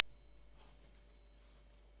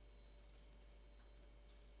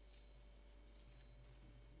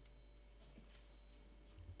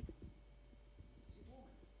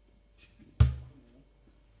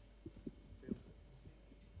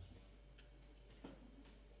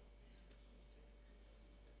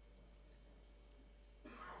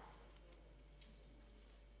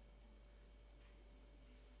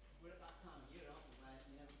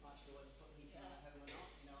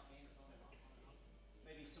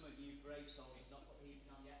brave souls have not put the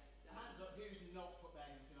heating on yet. The hands up, who's not put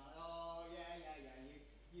their heating on? Oh, yeah.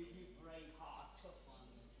 You brave, hard, tough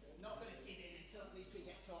ones. Not going to give in until at least we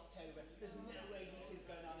get to October. There's no way heating's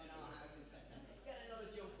going on in our house in September. Get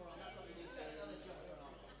another jumper on, that's what we do. Get another jumper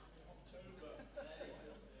on. October. There we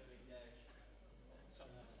go.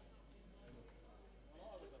 When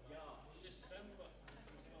I was a lad, December,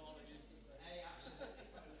 all I used to say. Hey, absolutely.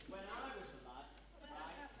 When I was a lad,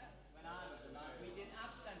 we didn't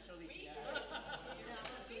have central heating at home.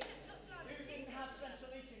 Who didn't have central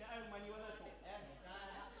heating at home when you were little?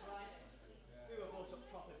 That's right. We were brought up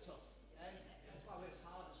proper tough. That's why we're as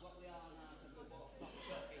hard as what we are now, because we were brought up proper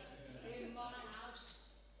tough. In my house,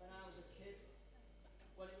 when I was a kid,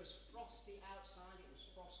 when it was frosty outside, it was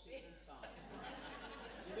frosty inside.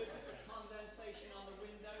 You looked at the condensation on the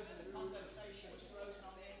windows, and the condensation was frozen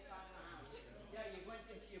on the inside of the house. Yeah, you went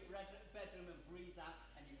into your bedroom and breathed out,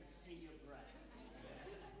 and you could see your breath.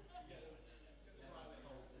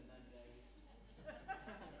 Cold in them days.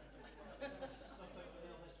 Suffered with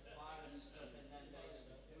all this virus stuff in them days. It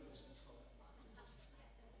was tough.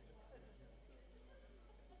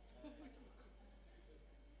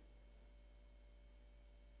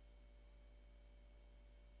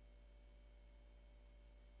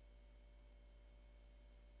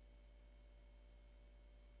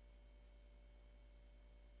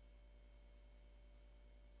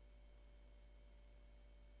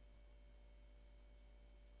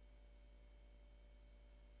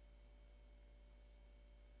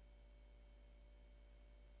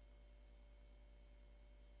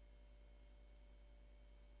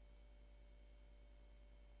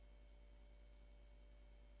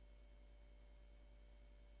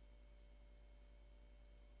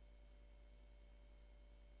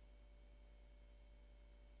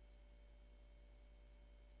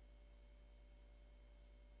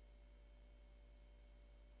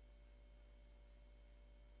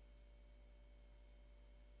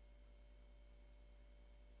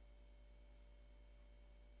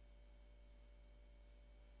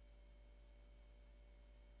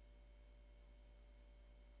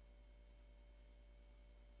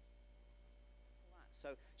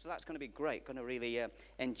 So that's going to be great. Going to really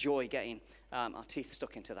enjoy getting our teeth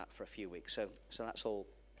stuck into that for a few weeks. So that's all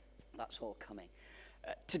coming.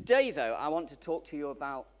 Today, though, I want to talk to you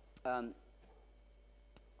about. I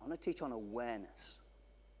want to teach on awareness,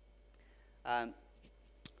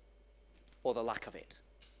 or the lack of it.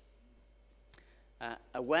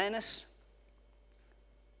 Awareness,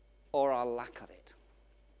 or our lack of it.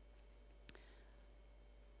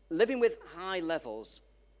 Living with high levels.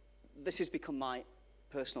 This has become my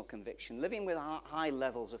personal conviction. Living with high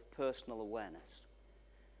levels of personal awareness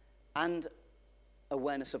and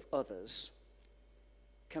awareness of others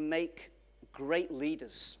can make great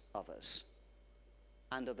leaders of us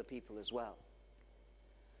and other people as well.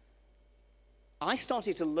 I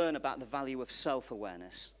started to learn about the value of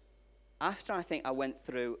self-awareness after I think I went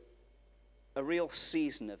through a real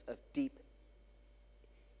season of deep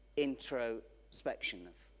introspection,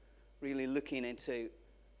 of really looking into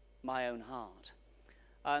my own heart.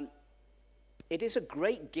 It is a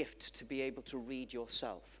great gift to be able to read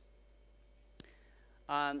yourself.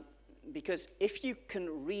 Because if you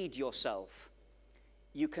can read yourself,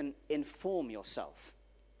 you can inform yourself.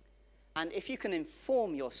 And if you can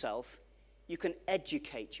inform yourself, you can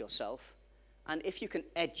educate yourself. And if you can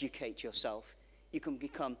educate yourself, you can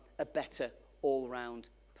become a better all-round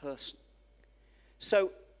person.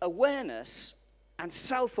 So awareness and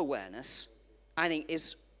self-awareness, I think,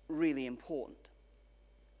 is really important.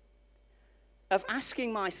 Of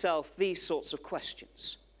asking myself these sorts of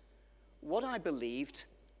questions. What I believed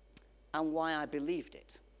and why I believed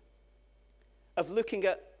it. Of looking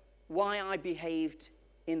at why I behaved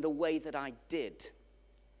in the way that I did.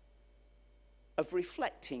 Of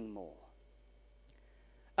reflecting more.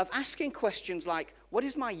 Of asking questions like, what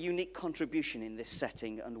is my unique contribution in this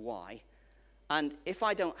setting and why? And if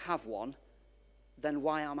I don't have one, then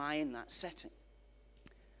why am I in that setting?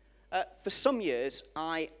 For some years,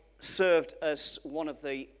 I served as one of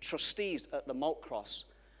the trustees at the Maltcross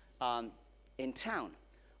in town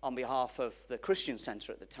on behalf of the Christian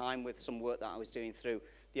Centre at the time, with some work that I was doing through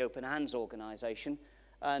the Open Hands organisation.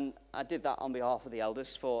 And I did that on behalf of the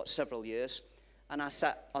elders for several years, and I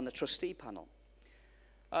sat on the trustee panel.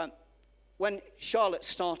 When Charlotte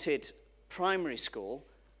started primary school,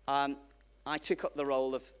 I took up the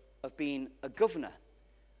role of being a governor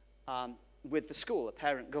with the school, a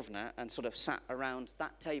parent governor, and sort of sat around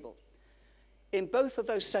that table. In both of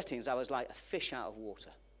those settings, I was like a fish out of water.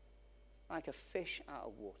 Like a fish out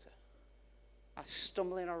of water. I was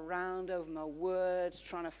stumbling around over my words,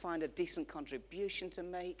 trying to find a decent contribution to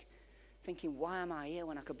make. thinking, why am I here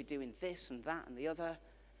when I could be doing this and that and the other?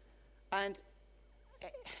 And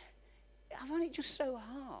I find it just so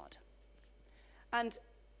hard. And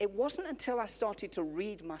it wasn't until I started to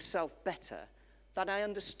read myself better that I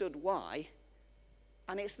understood why.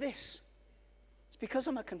 And it's this. It's because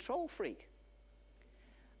I'm a control freak.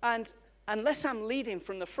 And unless I'm leading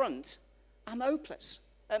from the front, I'm hopeless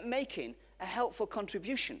at making a helpful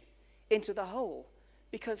contribution into the whole,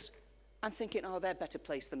 because I'm thinking, oh, they're better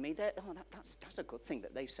placed than me. That's a good thing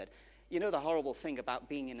that they've said. You know, the horrible thing about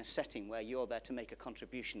being in a setting where you're there to make a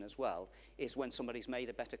contribution as well is when somebody's made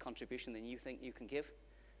a better contribution than you think you can give.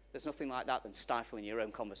 There's nothing like that than stifling your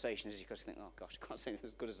own conversations. You just think, oh, gosh, I can't say anything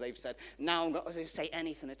as good as they've said. Now I'm not going to say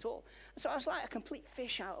anything at all. And so I was like a complete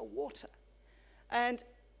fish out of water. And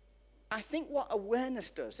I think what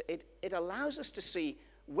awareness does, it allows us to see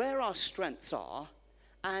where our strengths are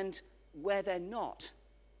and where they're not.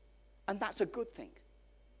 And that's a good thing.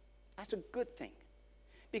 That's a good thing.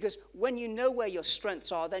 Because when you know where your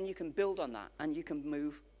strengths are, then you can build on that and you can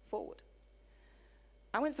move forward.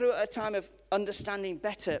 I went through a time of understanding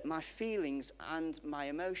better my feelings and my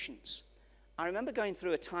emotions. I remember going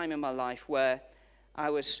through a time in my life where I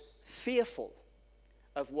was fearful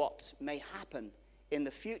of what may happen in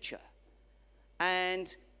the future.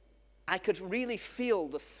 And I could really feel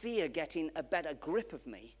the fear getting a better grip of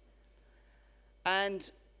me. And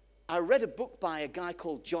I read a book by a guy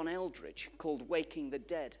called John Eldridge called Waking the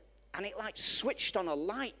Dead. And it like switched on a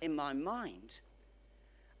light in my mind.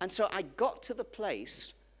 And so I got to the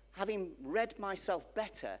place, having read myself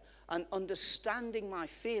better and understanding my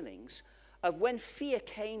feelings, of when fear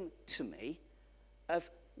came to me, of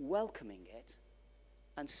welcoming it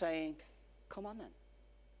and saying, come on then.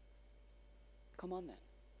 Come on then.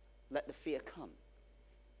 Let the fear come.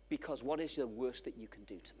 Because what is the worst that you can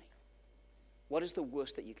do to me? What is the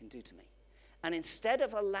worst that you can do to me? And instead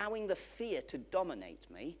of allowing the fear to dominate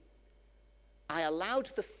me, I allowed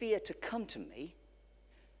the fear to come to me,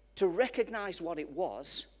 to recognize what it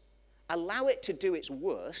was, allow it to do its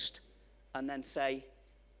worst, and then say,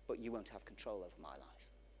 but you won't have control over my life.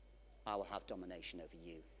 I will have domination over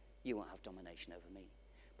you. You won't have domination over me.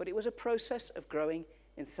 But it was a process of growing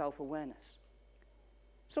in self-awareness.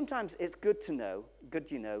 Sometimes it's good,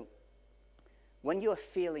 when you're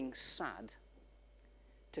feeling sad,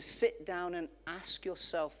 to sit down and ask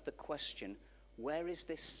yourself the question, where is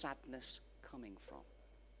this sadness coming from?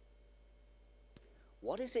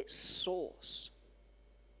 What is its source?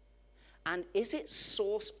 And is its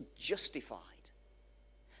source justified?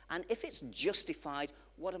 And if it's justified,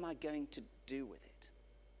 what am I going to do with it?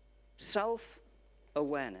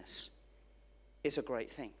 Self-awareness is a great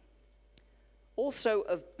thing. Also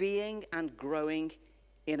of being and growing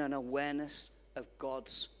in an awareness of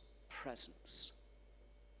God's presence.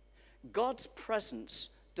 God's presence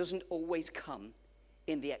doesn't always come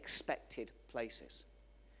in the expected places.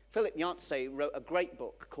 Philip Yancey wrote a great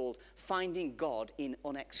book called Finding God in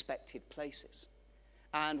Unexpected Places.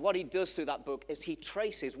 And what he does through that book is he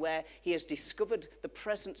traces where he has discovered the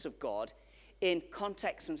presence of God in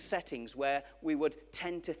contexts and settings where we would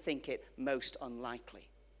tend to think it most unlikely.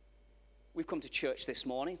 We've come to church this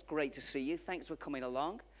morning. It's great to see you. Thanks for coming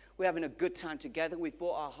along. We're having a good time together. We've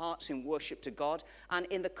brought our hearts in worship to God. And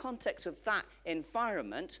in the context of that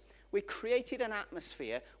environment, we created an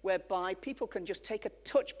atmosphere whereby people can just take a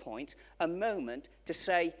touch point, a moment to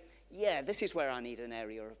say, yeah, this is where I need an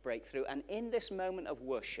area of breakthrough. And in this moment of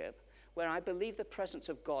worship, where I believe the presence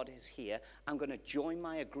of God is here, I'm going to join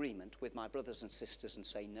my agreement with my brothers and sisters and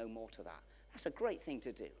say no more to that. That's a great thing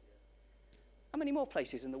to do. How many more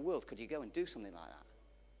places in the world could you go and do something like that?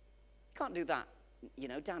 You can't do that,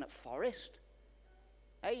 down at Forest.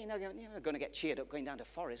 Hey, you're not going to get cheered up going down to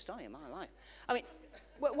Forest, are you, my life? I mean,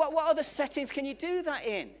 what other settings can you do that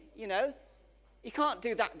in, You can't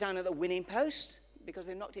do that down at the Winning Post because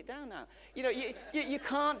they've knocked it down now. You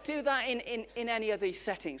can't do that in any of these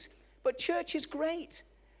settings. But church is great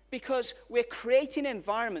because we're creating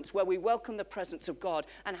environments where we welcome the presence of God.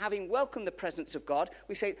 And having welcomed the presence of God,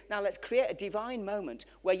 we say, now let's create a divine moment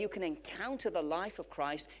where you can encounter the life of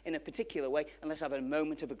Christ in a particular way, and let's have a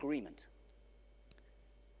moment of agreement.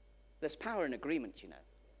 There's power in agreement,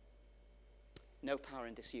 No power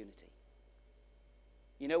in disunity.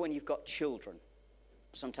 When you've got children,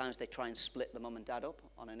 sometimes they try and split the mum and dad up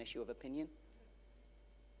on an issue of opinion.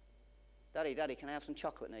 Daddy, can I have some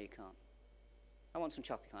chocolate? No, you can't. I want some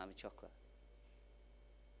chocolate. Can I have any chocolate?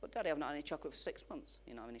 But Daddy, I've not had any chocolate for 6 months.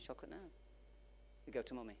 You're not having any chocolate now. We go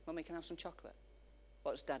to Mummy. Mummy, can I have some chocolate?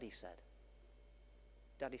 What's Daddy said?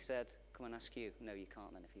 Daddy said, come and ask you. No, you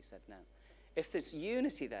can't then if he said no. If there's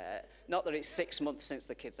unity there, not that it's 6 months since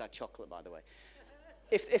the kids had chocolate, by the way.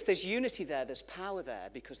 If there's unity there, there's power there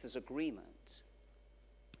because there's agreement.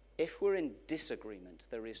 If we're in disagreement,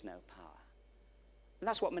 there is no power. And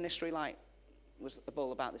that's what Ministry Light was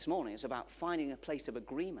all about this morning. It's about finding a place of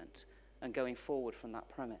agreement and going forward from that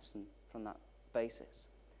premise and from that basis.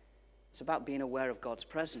 It's about being aware of God's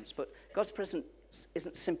presence. But God's presence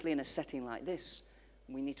isn't simply in a setting like this.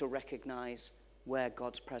 We need to recognize where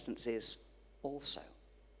God's presence is also.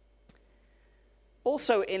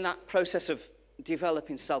 Also in that process of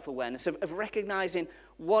developing self-awareness, of recognizing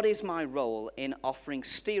what is my role in offering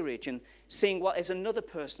steerage and seeing what is another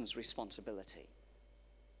person's responsibility.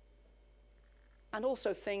 And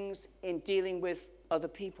also things in dealing with other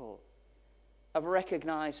people, of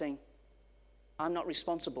recognizing I'm not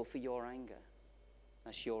responsible for your anger.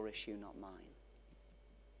 That's your issue, not mine.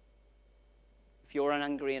 If you're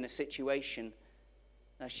angry in a situation,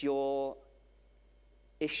 that's your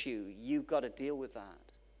issue. You've got to deal with that.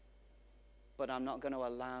 But I'm not going to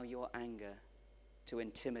allow your anger to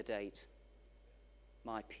intimidate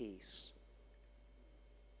my peace,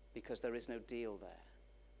 because there is no deal there.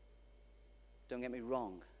 Don't get me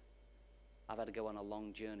wrong. I've had to go on a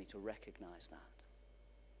long journey to recognize that.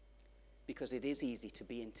 Because it is easy to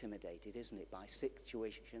be intimidated, isn't it, by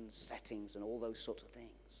situations, settings, and all those sorts of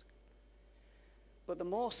things. But the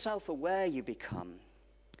more self-aware you become,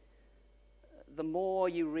 the more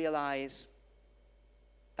you realize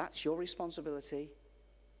that's your responsibility.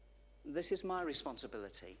 This is my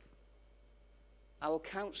responsibility. I will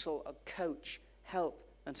counsel, coach, help,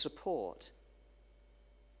 and support.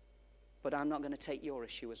 But I'm not going to take your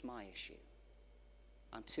issue as my issue.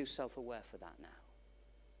 I'm too self-aware for that now.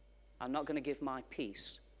 I'm not going to give my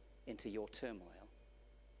peace into your turmoil.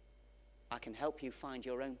 I can help you find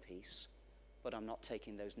your own peace, but I'm not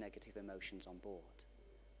taking those negative emotions on board.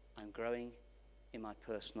 I'm growing in my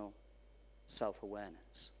personal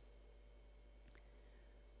self-awareness.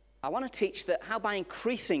 I want to teach that how by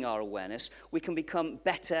increasing our awareness, we can become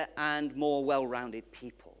better and more well-rounded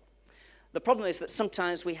people. The problem is that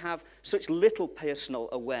sometimes we have such little personal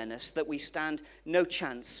awareness that we stand no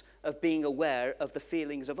chance of being aware of the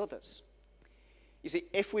feelings of others. You see,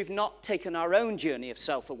 if we've not taken our own journey of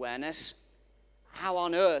self-awareness, how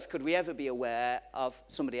on earth could we ever be aware of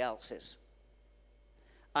somebody else's?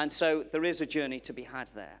 And so there is a journey to be had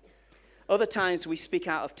there. Other times we speak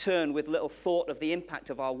out of turn with little thought of the impact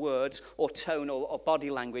of our words or tone or body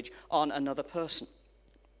language on another person.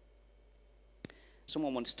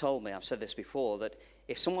 Someone once told me, I've said this before, that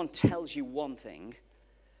if someone tells you one thing,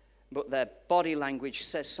 but their body language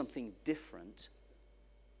says something different,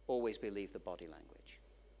 always believe the body language.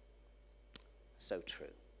 So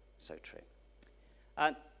true, so true.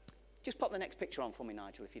 Just pop the next picture on for me,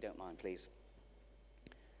 Nigel, if you don't mind, please.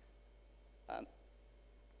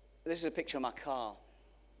 This is a picture of my car.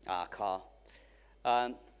 Car.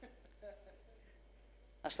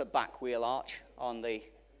 That's the back wheel arch on the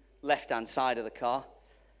left-hand side of the car.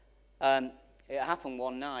 It happened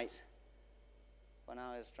one night when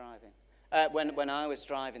I was driving. When I was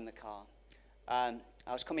driving the car, I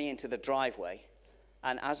was coming into the driveway,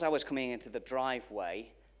 and as I was coming into the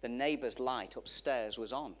driveway, the neighbour's light upstairs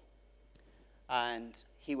was on, and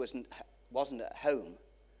he wasn't at home,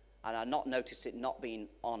 and I'd not noticed it not being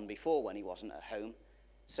on before when he wasn't at home,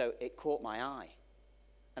 so it caught my eye,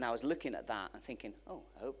 and I was looking at that and thinking, oh,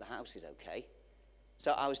 I hope the house is okay.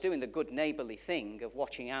 So I was doing the good neighbourly thing of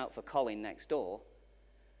watching out for Colin next door.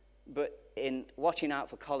 But in watching out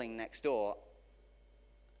for Colin next door,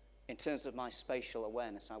 in terms of my spatial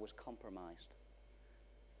awareness, I was compromised.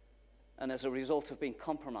 And as a result of being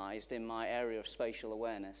compromised in my area of spatial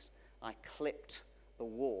awareness, I clipped the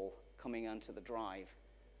wall coming onto the drive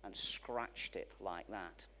and scratched it like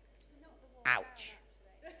that. Ouch.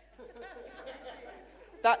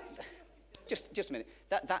 That... Just a minute.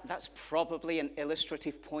 That's probably an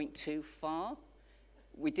illustrative point too far.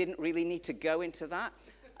 We didn't really need to go into that.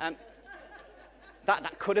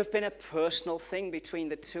 That could have been a personal thing between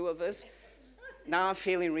the two of us. Now I'm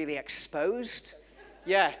feeling really exposed.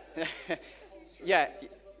 Yeah. Yeah.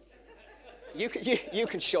 You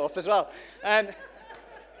can show up as well.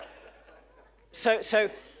 So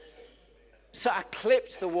I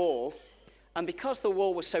clipped the wall, and because the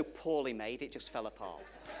wall was so poorly made, it just fell apart.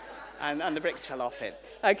 And the bricks fell off it.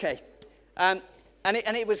 Okay. And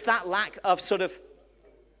it was that lack of sort of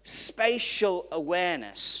spatial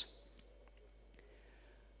awareness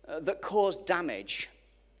that caused damage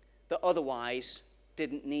that otherwise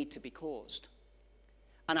didn't need to be caused.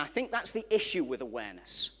 And I think that's the issue with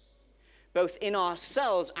awareness. Both in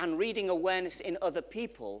ourselves and reading awareness in other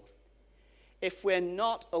people, if we're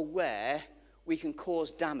not aware, we can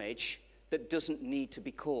cause damage that doesn't need to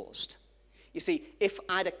be caused. You see, if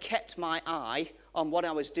I'd have kept my eye on what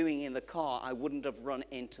I was doing in the car, I wouldn't have run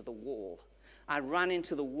into the wall. I ran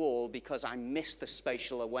into the wall because I missed the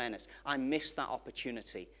spatial awareness. I missed that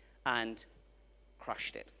opportunity and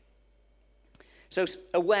crashed it. So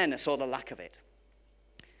awareness, or the lack of it.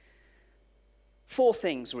 4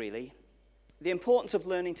 things, really. The importance of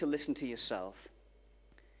learning to listen to yourself.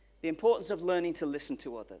 The importance of learning to listen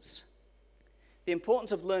to others. The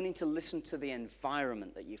importance of learning to listen to the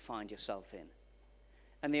environment that you find yourself in.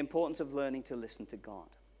 And the importance of learning to listen to God.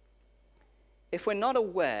 If we're not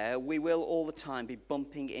aware, we will all the time be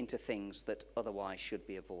bumping into things that otherwise should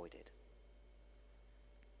be avoided.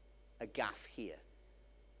 A gaffe here.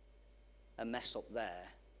 A mess up there.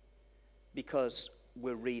 Because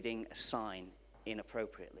we're reading a sign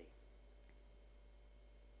inappropriately.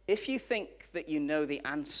 If you think that you know the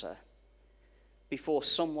answer before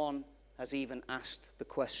someone has even asked the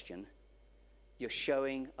question, you're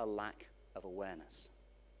showing a lack of awareness.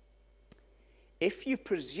 If you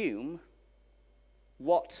presume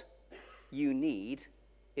what you need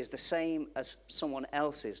is the same as someone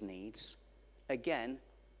else's needs, again,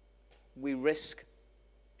 we risk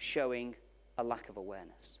showing a lack of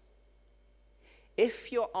awareness.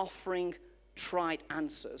 If you're offering trite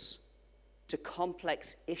answers to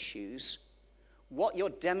complex issues, what you're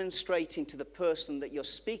demonstrating to the person that you're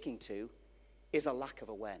speaking to is a lack of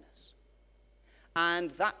awareness.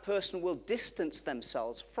 And that person will distance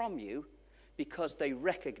themselves from you because they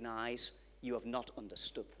recognize you have not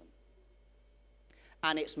understood them.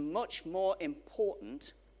 And it's much more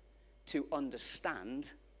important to understand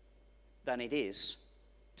than it is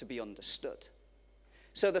to be understood.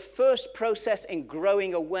 So the first process in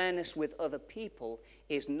growing awareness with other people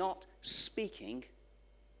is not speaking,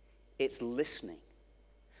 it's listening.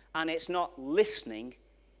 And it's not listening,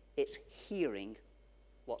 it's hearing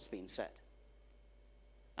what's been said.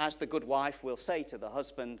 As the good wife will say to the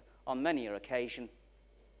husband on many an occasion,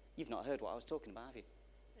 "You've not heard what I was talking about, have you?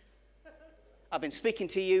 I've been speaking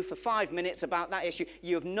to you for 5 minutes about that issue.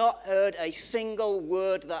 You have not heard a single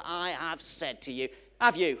word that I have said to you.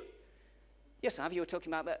 Have you?" "Yes, I have. You were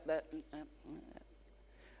talking about that.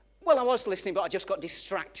 Well, I was listening, but I just got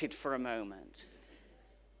distracted for a moment."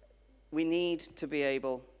 We need to be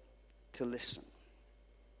able to listen.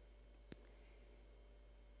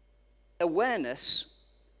 Awareness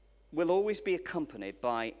will always be accompanied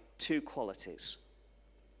by 2 qualities: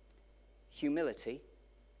 humility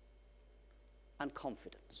and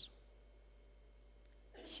confidence.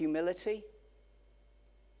 Humility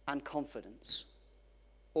and confidence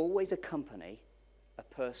always accompany a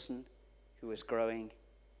person who is growing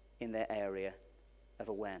in their area of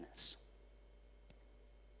awareness.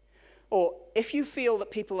 Or if you feel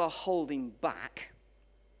that people are holding back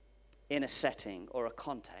in a setting or a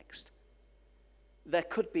context, there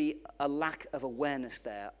could be a lack of awareness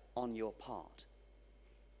there on your part.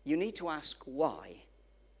 You need to ask why.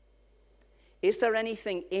 Is there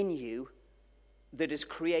anything in you that is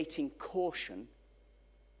creating caution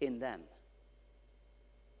in them?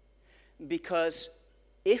 Because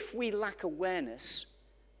if we lack awareness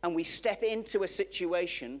and we step into a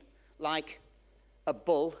situation like a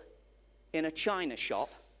bull in a china shop,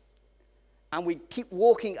 and we keep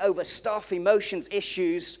walking over stuff, emotions,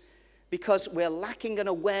 issues, because we're lacking an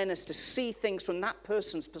awareness to see things from that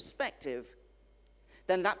person's perspective,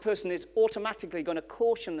 then that person is automatically going to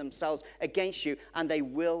caution themselves against you, and they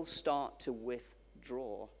will start to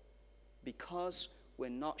withdraw because we're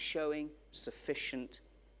not showing sufficient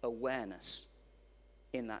awareness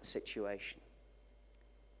in that situation.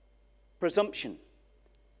 Presumption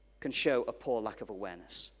can show a poor lack of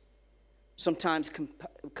awareness, sometimes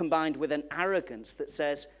combined with an arrogance that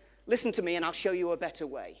says, "Listen to me and I'll show you a better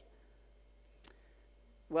way."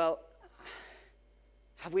 Well,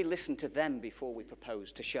 have we listened to them before we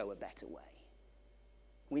propose to show a better way?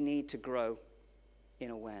 We need to grow in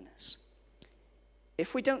awareness.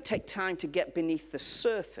 If we don't take time to get beneath the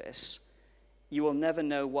surface, you will never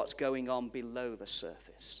know what's going on below the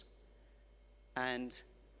surface. And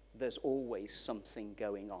there's always something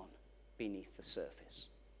going on beneath the surface.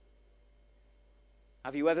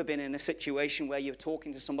 Have you ever been in a situation where you're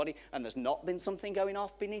talking to somebody and there's not been something going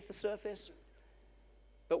off beneath the surface?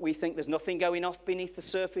 But we think there's nothing going off beneath the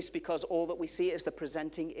surface because all that we see is the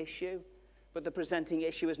presenting issue. But the presenting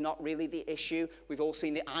issue is not really the issue. We've all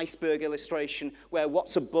seen the iceberg illustration where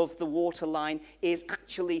what's above the waterline is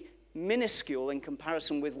actually minuscule in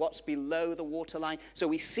comparison with what's below the waterline. So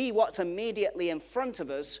we see what's immediately in front of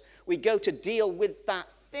us. We go to deal with that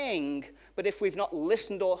thing. But if we've not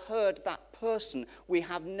listened or heard that person, we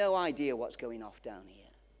have no idea what's going off down here.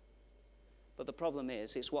 But the problem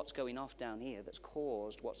is, it's what's going off down here that's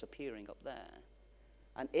caused what's appearing up there.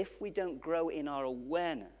 And if we don't grow in our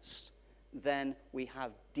awareness, then we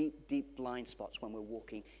have deep, deep blind spots when we're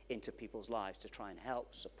walking into people's lives to try and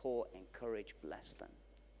help, support, encourage, bless them.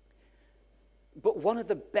 But one of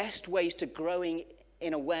the best ways to growing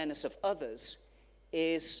in awareness of others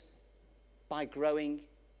is by growing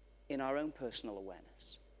in our own personal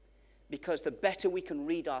awareness. Because the better we can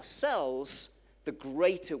read ourselves, the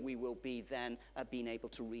greater we will be then at being able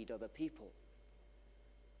to read other people.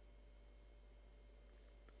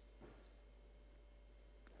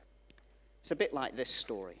 It's a bit like this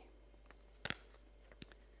story.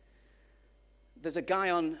 There's a guy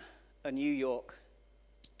on a New York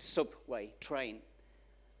subway train,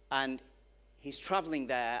 and he's traveling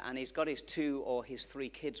there, and he's got his 2 or his 3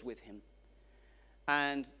 kids with him.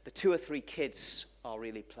 And the 2 or 3 kids are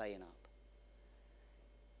really playing up.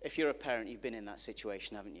 If you're a parent, you've been in that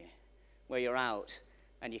situation, haven't you? Where you're out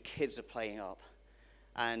and your kids are playing up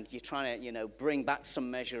and you're trying to, bring back some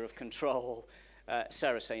measure of control.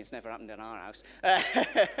 Sarah's saying it's never happened in our house.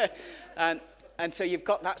 And so you've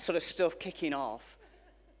got that sort of stuff kicking off.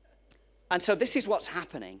 And so this is what's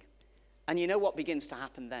happening. And you know what begins to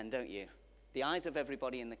happen then, don't you? The eyes of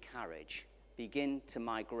everybody in the carriage begin to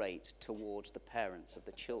migrate towards the parents of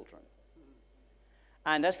the children.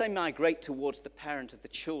 And as they migrate towards the parent of the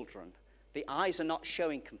children, the eyes are not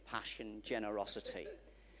showing compassion, generosity.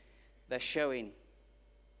 They're showing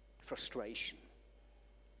frustration,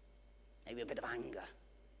 maybe a bit of anger.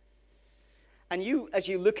 And you, as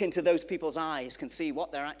you look into those people's eyes, can see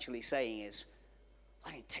what they're actually saying is, I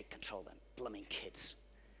didn't take control of them blooming kids.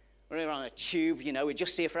 We're on a tube, we're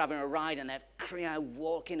just here for having a ride, and they're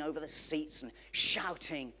walking over the seats and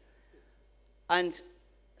shouting. And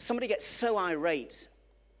somebody gets so irate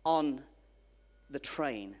on the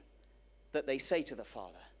train that they say to the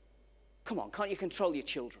father, come on, can't you control your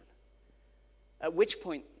children? At which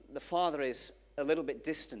point the father is a little bit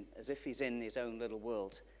distant, as if he's in his own little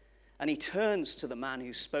world. And he turns to the man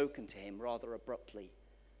who's spoken to him rather abruptly,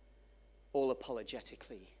 all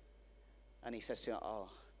apologetically. And he says to him, oh,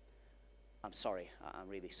 I'm sorry, I'm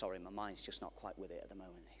really sorry. My mind's just not quite with it at the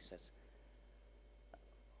moment. He says,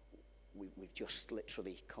 we've just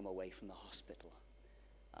literally come away from the hospital.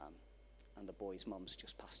 And the boy's mum's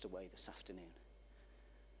just passed away this afternoon.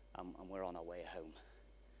 And we're on our way home.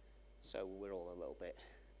 So we're all a little bit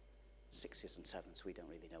 6s and 7s. We don't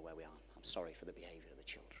really know where we are. I'm sorry for the behavior of the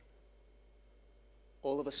children.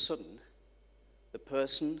 All of a sudden, the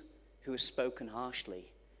person who has spoken harshly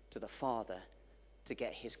to the father to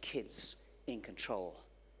get his kids in control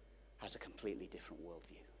has a completely different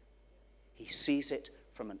worldview. He sees it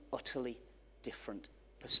from an utterly different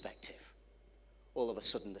perspective. All of a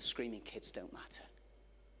sudden, the screaming kids don't matter.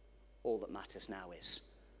 All that matters now is,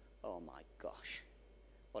 oh my gosh,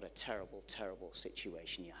 what a terrible, terrible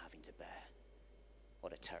situation you're having to bear.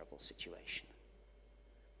 What a terrible situation.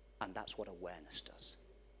 And that's what awareness does.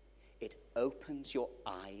 It opens your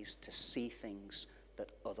eyes to see things that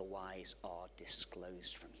otherwise are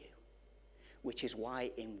disclosed from you. Which is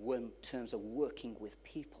why in terms of working with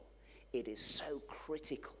people, it is so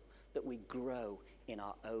critical that we grow in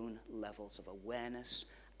our own levels of awareness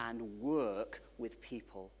and work with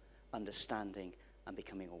people, understanding and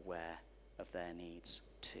becoming aware of their needs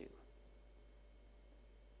too.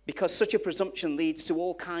 Because such a presumption leads to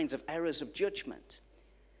all kinds of errors of judgment.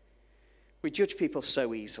 We judge people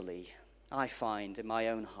so easily, I find, in my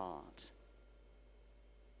own heart.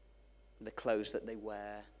 The clothes that they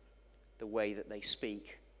wear, the way that they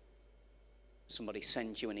speak. Somebody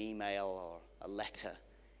sends you an email or a letter.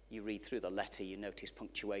 You read through the letter, you notice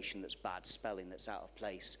punctuation that's bad, spelling that's out of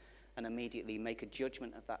place, and immediately make a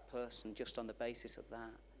judgment of that person just on the basis of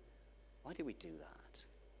that. Why do we do that?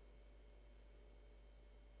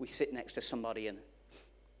 We sit next to somebody and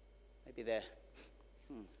maybe they're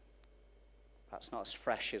perhaps not as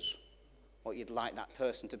fresh as what you'd like that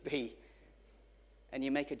person to be, and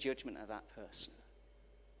you make a judgment of that person.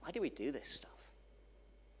 Why do we do this stuff?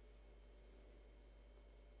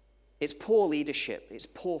 It's poor leadership. It's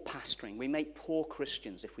poor pastoring. We make poor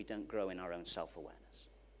Christians if we don't grow in our own self-awareness.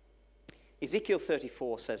 Ezekiel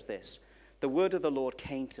 34 says this, "The word of the Lord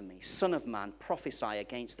came to me, Son of man, prophesy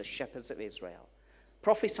against the shepherds of Israel.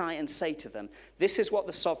 Prophesy and say to them, this is what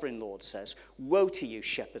the sovereign Lord says. Woe to you,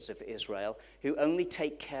 shepherds of Israel, who only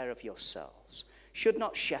take care of yourselves. Should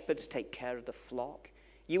not shepherds take care of the flock?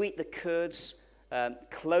 You eat the curds,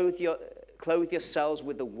 clothe yourselves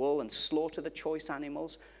with the wool and slaughter the choice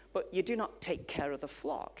animals, but you do not take care of the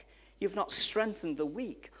flock. You've not strengthened the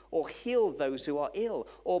weak or healed those who are ill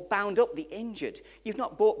or bound up the injured. You've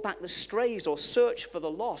not brought back the strays or searched for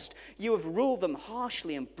the lost. You have ruled them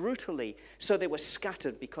harshly and brutally, so they were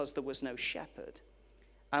scattered because there was no shepherd.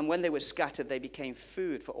 And when they were scattered, they became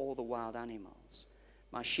food for all the wild animals.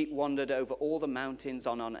 My sheep wandered over all the mountains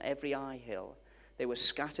and on every high hill. They were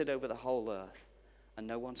scattered over the whole earth, and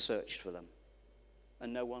no one searched for them,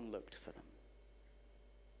 and no one looked for them.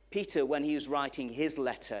 Peter, when he was writing his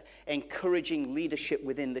letter, encouraging leadership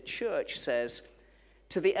within the church, says,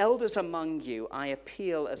 "To the elders among you, I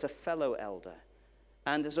appeal as a fellow elder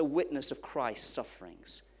and as a witness of Christ's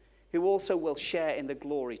sufferings, who also will share in the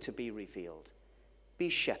glory to be revealed. Be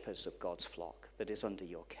shepherds of God's flock that is under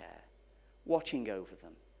your care, watching over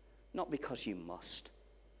them, not because you must,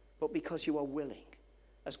 but because you are willing,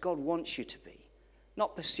 as God wants you to be,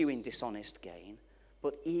 not pursuing dishonest gain,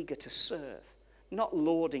 but eager to serve, not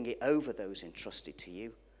lording it over those entrusted to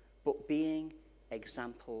you, but being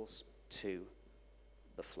examples to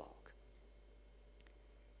the flock."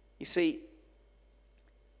 You see,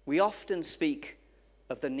 we often speak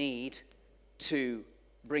of the need to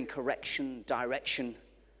bring correction, direction.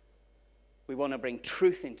 We want to bring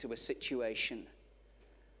truth into a situation.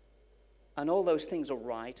 And all those things are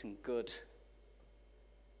right and good.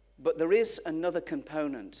 But there is another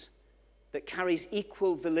component that carries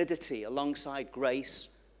equal validity alongside grace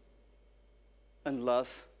and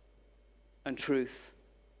love and truth.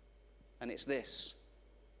 And it's this.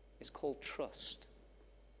 It's called trust.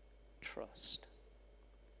 Trust.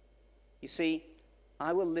 You see,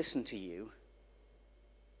 I will listen to you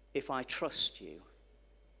if I trust you.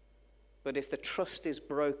 But if the trust is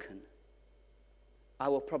broken, I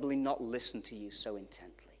will probably not listen to you so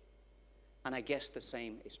intently. And I guess the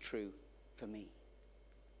same is true for me.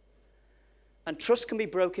 And trust can be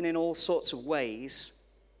broken in all sorts of ways,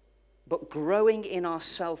 but growing in our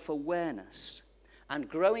self-awareness and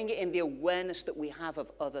growing in the awareness that we have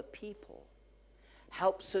of other people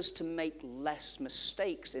helps us to make less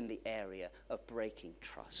mistakes in the area of breaking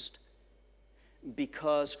trust,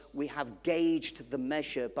 because we have gauged the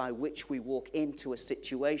measure by which we walk into a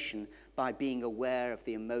situation by being aware of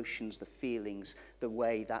the emotions, the feelings, the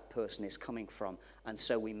way that person is coming from. And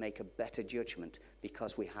so we make a better judgment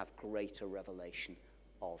because we have greater revelation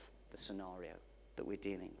of the scenario that we're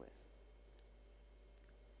dealing with.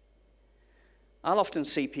 I'll often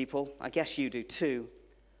see people, I guess you do too,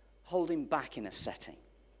 holding back in a setting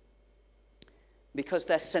because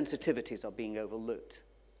their sensitivities are being overlooked.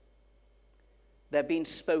 They're being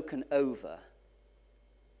spoken over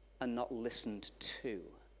and not listened to.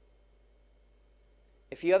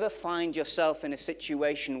 If you ever find yourself in a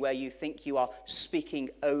situation where you think you are speaking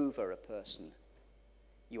over a person,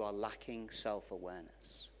 you are lacking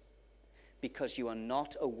self-awareness because you are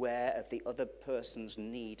not aware of the other person's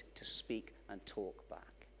need to speak and talk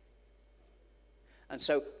back. And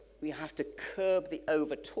so we have to curb the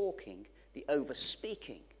over-talking, the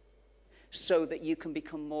over-speaking, so that you can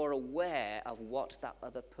become more aware of what that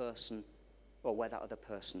other person or where that other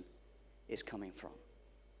person is coming from.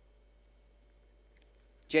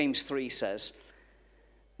 James 3 says,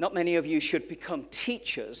 "Not many of you should become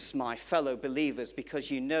teachers, my fellow believers, because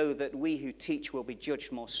you know that we who teach will be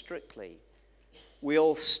judged more strictly. We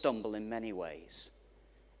all stumble in many ways.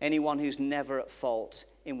 Anyone who's never at fault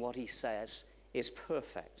in what he says is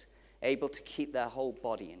perfect, able to keep their whole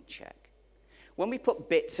body in check. When we put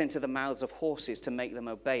bits into the mouths of horses to make them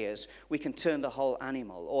obey us, we can turn the whole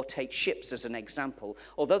animal, or take ships as an example.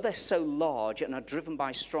 Although they're so large and are driven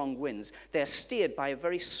by strong winds, they are steered by a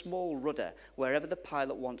very small rudder wherever the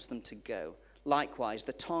pilot wants them to go. Likewise,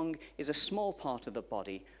 the tongue is a small part of the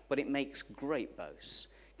body, but it makes great boasts.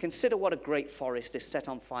 Consider what a great forest is set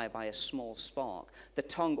on fire by a small spark. The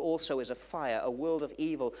tongue also is a fire, a world of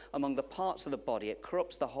evil among the parts of the body. It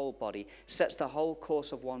corrupts the whole body, sets the whole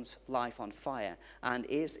course of one's life on fire, and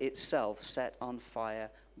is itself set on fire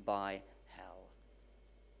by hell."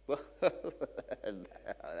 I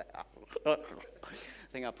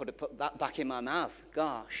think I put that back in my mouth.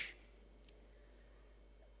 Gosh.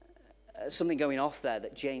 Something going off there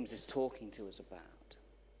that James is talking to us about.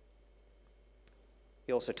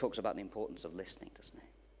 He also talks about the importance of listening, doesn't he?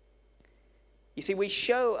 You see, we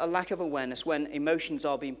show a lack of awareness when emotions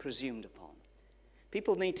are being presumed upon.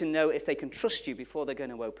 People need to know if they can trust you before they're going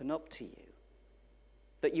to open up to you,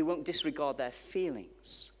 that you won't disregard their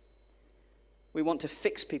feelings. We want to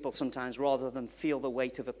fix people sometimes rather than feel the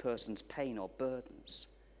weight of a person's pain or burdens.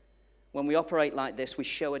 When we operate like this, we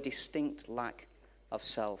show a distinct lack of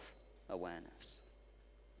self-awareness.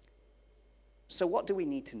 So what do we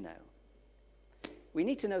need to know? We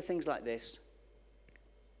need to know things like this.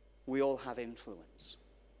 We all have influence.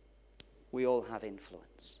 we all have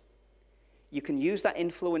influence. You can use that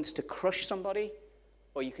influence to crush somebody,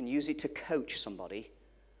 or you can use it to coach somebody,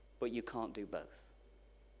 but you can't do both.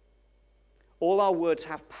 All our words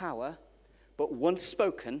have power, but once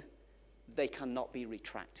spoken, they cannot be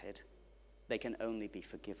retracted. They can only be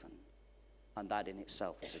forgiven. And that in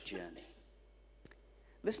itself is a journey.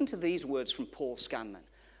 Listen to these words from Paul Scanlon.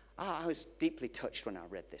 I was deeply touched when I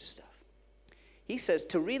read this stuff. He says,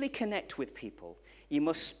 to really connect with people, you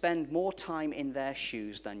must spend more time in their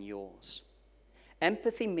shoes than yours.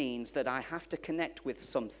 Empathy means that I have to connect with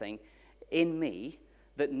something in me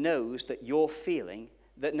that knows that you're feeling,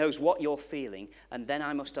 that knows what you're feeling, and then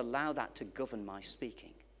I must allow that to govern my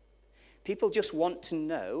speaking. People just want to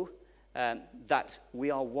know that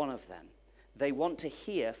we are one of them. They want to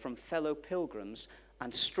hear from fellow pilgrims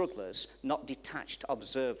and strugglers, not detached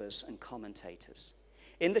observers and commentators.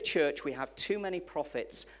 In the church, we have too many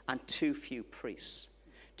prophets and too few priests.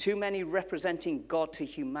 Too many representing God to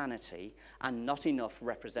humanity and not enough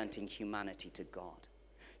representing humanity to God.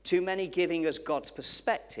 Too many giving us God's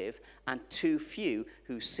perspective and too few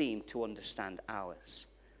who seem to understand ours.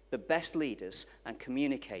 The best leaders and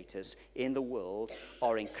communicators in the world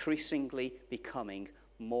are increasingly becoming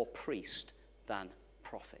more priest than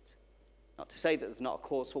prophet. Not to say that there's not a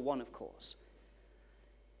cause for one, of course.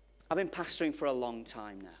 I've been pastoring for a long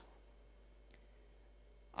time now.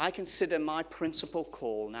 I consider my principal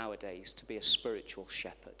call nowadays to be a spiritual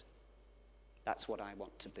shepherd. That's what I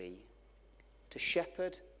want to be. To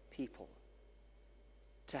shepherd people.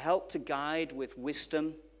 To help to guide with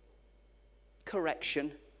wisdom,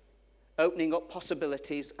 correction, opening up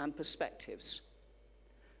possibilities and perspectives.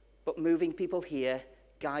 But moving people here,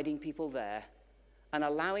 guiding people there, and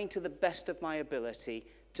allowing to the best of my ability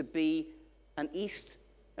to be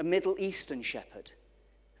a Middle Eastern shepherd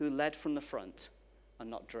who led from the front and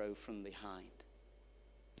not drove from behind.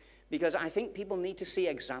 Because I think people need to see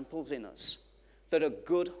examples in us that are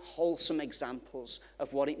good, wholesome examples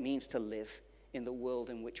of what it means to live in the world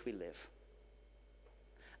in which we live.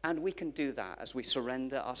 And we can do that as we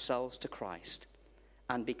surrender ourselves to Christ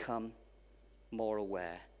and become more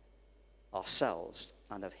aware ourselves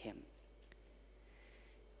and of him.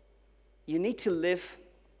 You need to live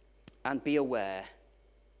and be aware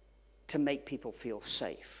to make people feel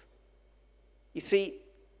safe. You see,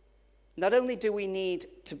 not only do we need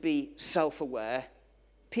to be self-aware,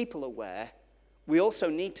 people-aware, we also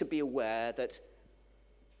need to be aware that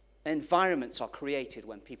environments are created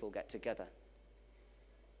when people get together.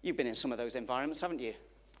 You've been in some of those environments, haven't you?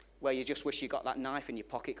 Where you just wish you got that knife in your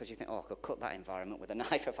pocket because you think, I could cut that environment with a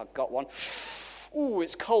knife if I'd got one. Ooh,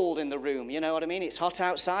 it's cold in the room, you know what I mean? It's hot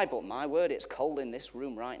outside, but my word, it's cold in this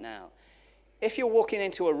room right now. If you're walking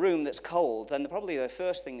into a room that's cold, then probably the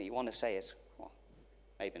first thing that you want to say is,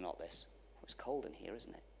 maybe not this. It's cold in here,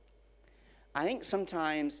 isn't it? I think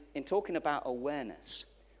sometimes in talking about awareness,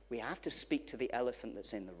 we have to speak to the elephant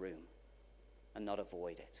that's in the room and not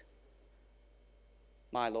avoid it.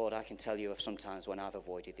 My Lord, I can tell you of sometimes when I've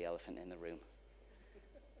avoided the elephant in the room.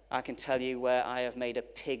 I can tell you where I have made a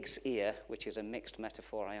pig's ear, which is a mixed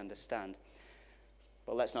metaphor, I understand.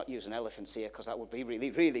 But let's not use an elephant's ear because that would be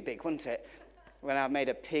really, really big, wouldn't it? When I've made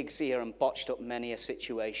a pig's ear and botched up many a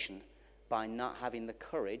situation by not having the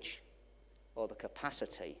courage or the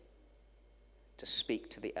capacity to speak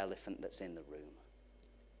to the elephant that's in the room.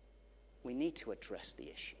 We need to address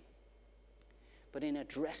the issue. But in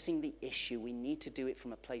addressing the issue, we need to do it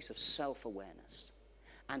from a place of self-awareness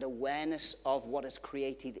and awareness of what has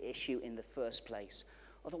created the issue in the first place.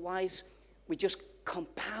 Otherwise, we just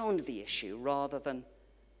compound the issue rather than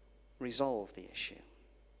resolve the issue.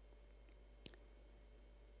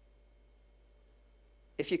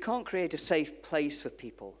 If you can't create a safe place for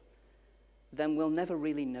people, then we'll never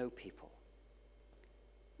really know people.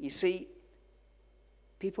 You see,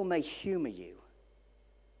 people may humor you,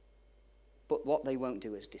 but what they won't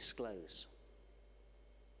do is disclose.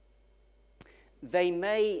 They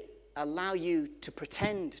may allow you to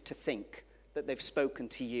pretend to think that they've spoken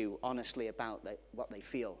to you honestly about what they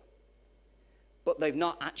feel, but they've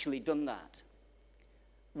not actually done that.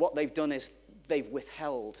 What they've done is they've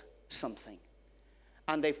withheld something.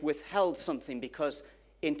 And they've withheld something because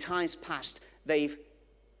in times past they've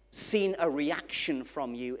seen a reaction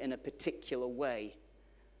from you in a particular way.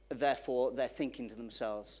 Therefore, they're thinking to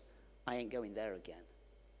themselves, I ain't going there again.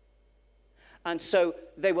 And so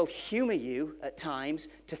they will humor you at times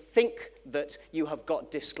to think that you have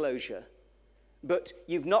got disclosure, but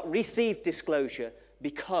you've not received disclosure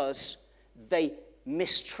because they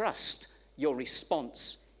mistrust your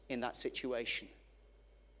response in that situation.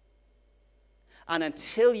 And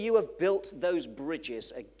until you have built those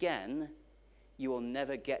bridges again, you will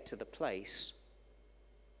never get to the place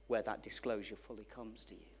where that disclosure fully comes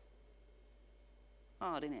to you.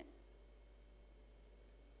 Hard, isn't it?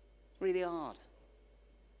 Really hard.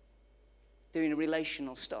 Doing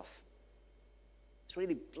relational stuff. It's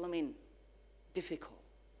really blooming difficult.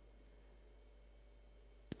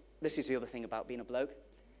 This is the other thing about being a bloke.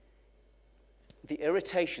 The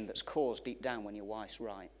irritation that's caused deep down when your wife's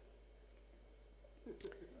right.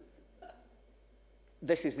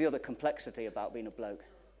 This is the other complexity about being a bloke.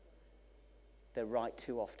 They're right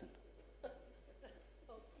too often.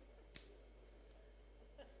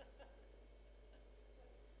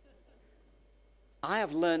 I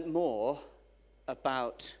have learned more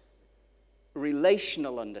about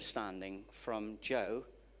relational understanding from Jo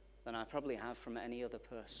than I probably have from any other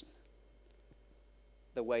person.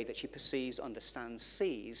 The way that she perceives, understands,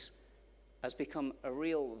 sees has become a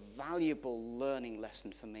real valuable learning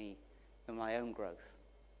lesson for me in my own growth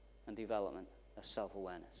and development of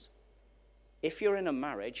self-awareness. If you're in a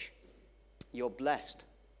marriage, you're blessed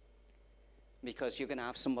because you're going to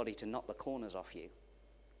have somebody to knock the corners off you,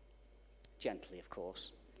 gently, of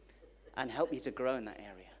course, and help you to grow in that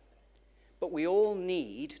area. But we all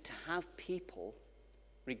need to have people,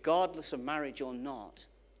 regardless of marriage or not,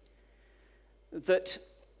 that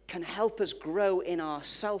can help us grow in our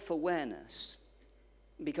self-awareness.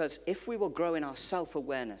 Because if we will grow in our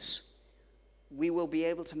self-awareness, we will be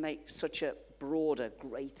able to make such a broader,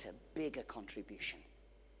 greater, bigger contribution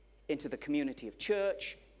into the community of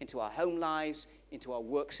church, into our home lives, into our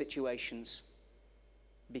work situations,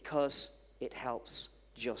 because it helps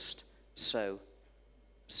just so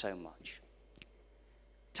much.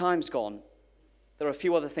 Time's gone. There are a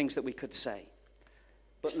few other things that we could say.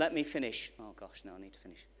 But let me finish. Oh, gosh, no, I need to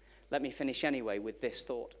finish. Let me finish anyway with this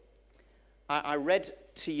thought. I read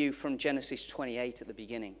to you from Genesis 28 at the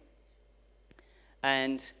beginning.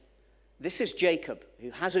 And this is Jacob,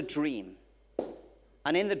 who has a dream.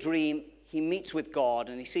 And in the dream, he meets with God,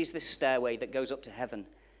 and he sees this stairway that goes up to heaven.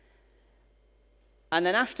 And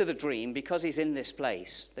then after the dream, because he's in this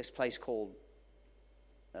place called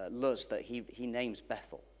Luz, that he names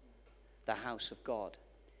Bethel, the house of God,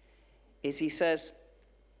 is he says,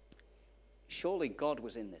 surely God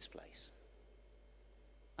was in this place.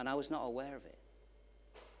 And I was not aware of it.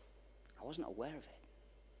 I wasn't aware of it.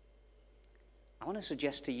 I want to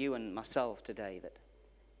suggest to you and myself today that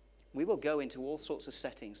we will go into all sorts of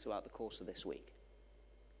settings throughout the course of this week.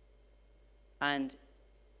 And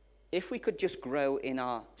if we could just grow in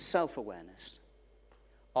our self-awareness,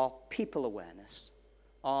 our people awareness,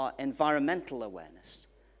 our environmental awareness,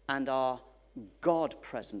 and our God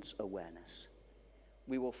presence awareness,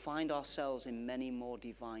 we will find ourselves in many more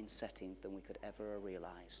divine settings than we could ever have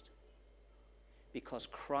realized. Because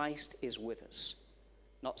Christ is with us,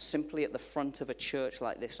 not simply at the front of a church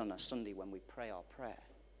like this on a Sunday when we pray our prayer,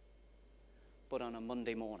 but on a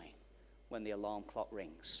Monday morning when the alarm clock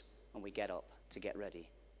rings and we get up to get ready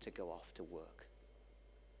to go off to work.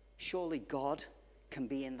 Surely God can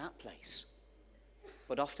be in that place,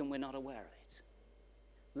 but often we're not aware of it.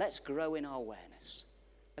 Let's grow in our awareness.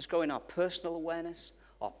 Let's grow in our personal awareness,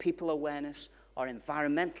 our people awareness, our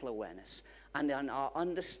environmental awareness, and in our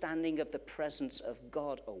understanding of the presence of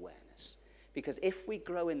God awareness. Because if we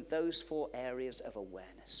grow in those 4 areas of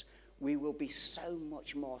awareness, we will be so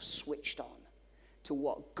much more switched on to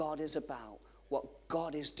what God is about, what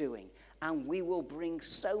God is doing, and we will bring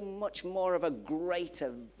so much more of a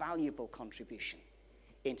greater, valuable contribution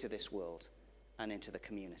into this world and into the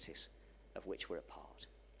communities of which we're a part.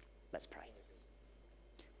 Let's pray.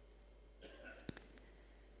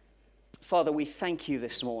 Father, we thank you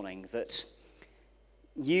this morning that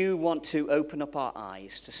you want to open up our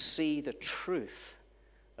eyes to see the truth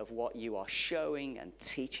of what you are showing and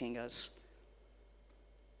teaching us.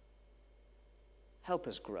 Help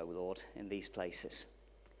us grow, Lord, in these places.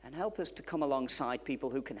 And help us to come alongside people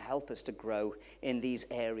who can help us to grow in these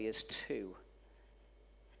areas too,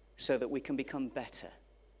 so that we can become better,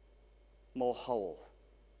 more whole,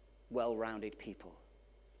 well-rounded people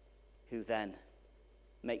who then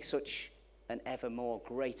make such an ever more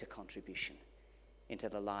greater contribution into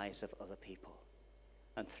the lives of other people.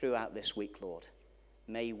 And throughout this week, Lord,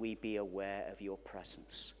 may we be aware of your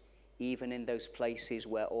presence, even in those places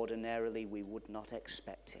where ordinarily we would not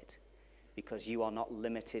expect it, because you are not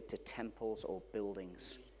limited to temples or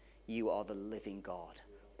buildings. You are the living God,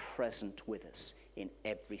 present with us in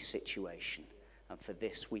every situation. And for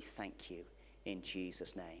this we thank you in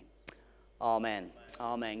Jesus' name. Amen.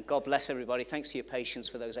 Amen. God bless everybody. Thanks for your patience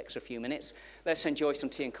for those extra few minutes. Let's enjoy some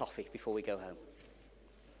tea and coffee before we go home.